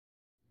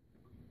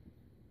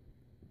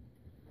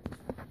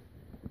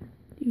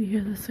Do you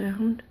hear the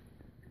sound?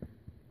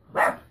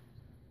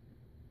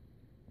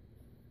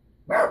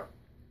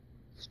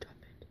 Stop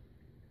it.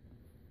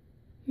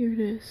 Here it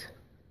is.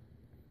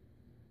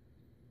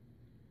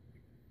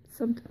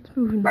 Something's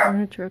moving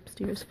furniture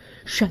upstairs.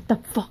 Shut the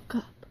fuck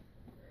up.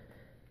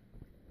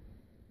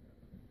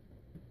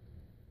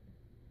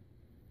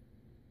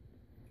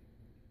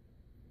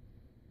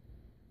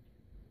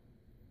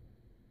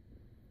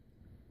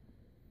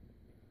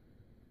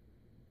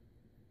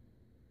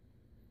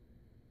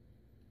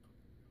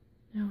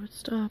 Now it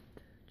stopped.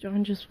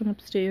 John just went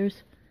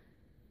upstairs.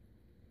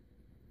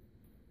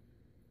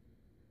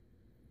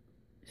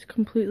 It's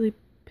completely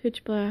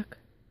pitch black.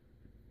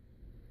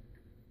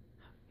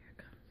 Oh, here it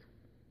comes.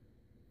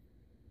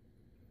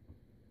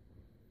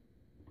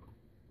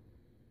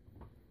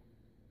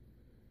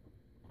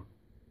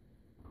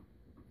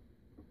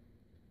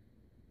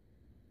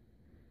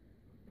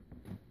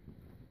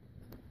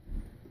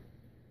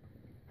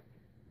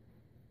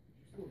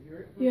 You still hear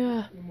it?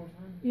 Yeah. One more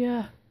time?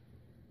 Yeah.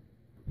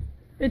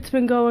 It's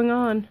been going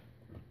on.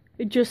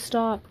 It just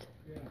stopped.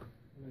 Yeah.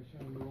 And I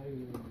shine the light in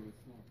the window, it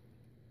stopped.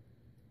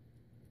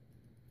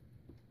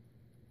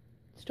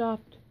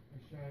 Stopped.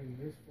 I shine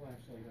this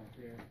flashlight out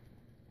there.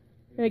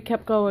 And it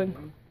kept going.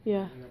 And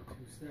Yeah. went up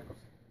 2 steps.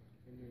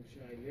 And then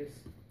shine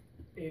this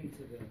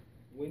into the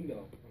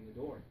window on the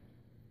door.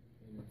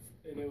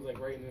 And it was like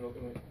right in the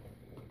open.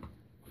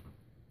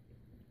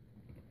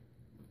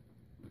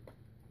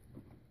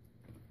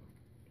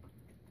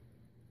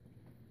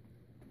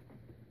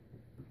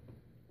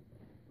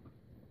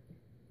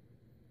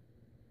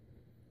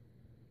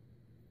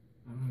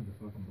 I don't have the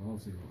fucking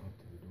balls to go up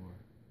to the door.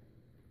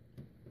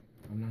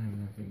 I'm not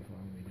having that thing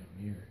follow me down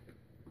here.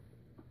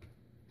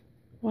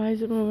 Why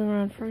is it moving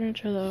around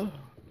furniture though?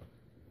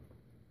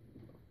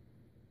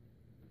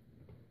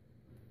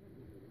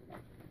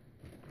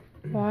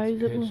 Why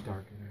is it? Pitch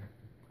dark in there.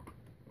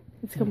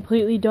 It's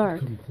completely dark.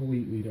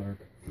 Completely dark.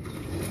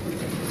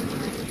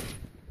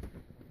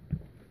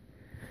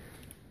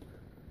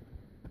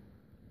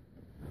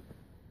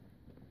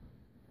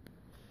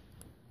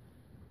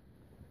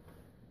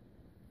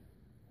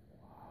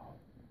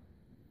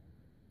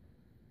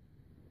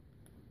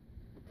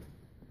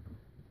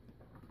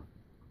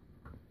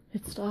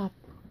 It stopped.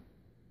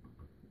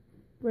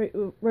 Right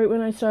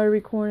when I started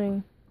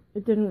recording,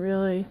 it didn't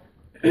really.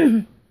 Wow.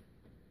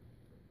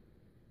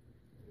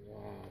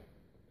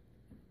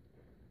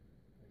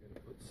 I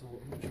gotta put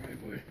salt in the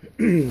driveway.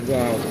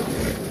 Wow.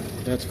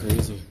 That's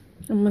crazy.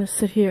 I'm gonna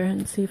sit here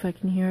and see if I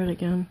can hear it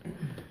again.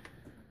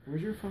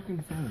 Where's your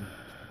fucking phone?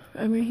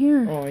 I'm right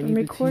here. Oh, I I'm need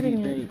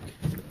recording the TV it. bank.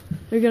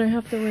 You're gonna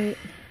have to wait.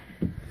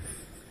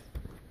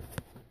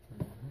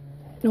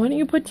 Why don't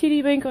you put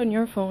TD Bank on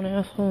your phone,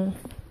 asshole?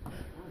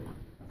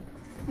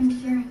 I'm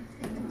hearing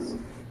things.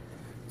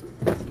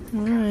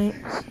 Alright.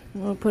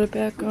 I'll put it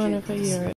back on if I hear it.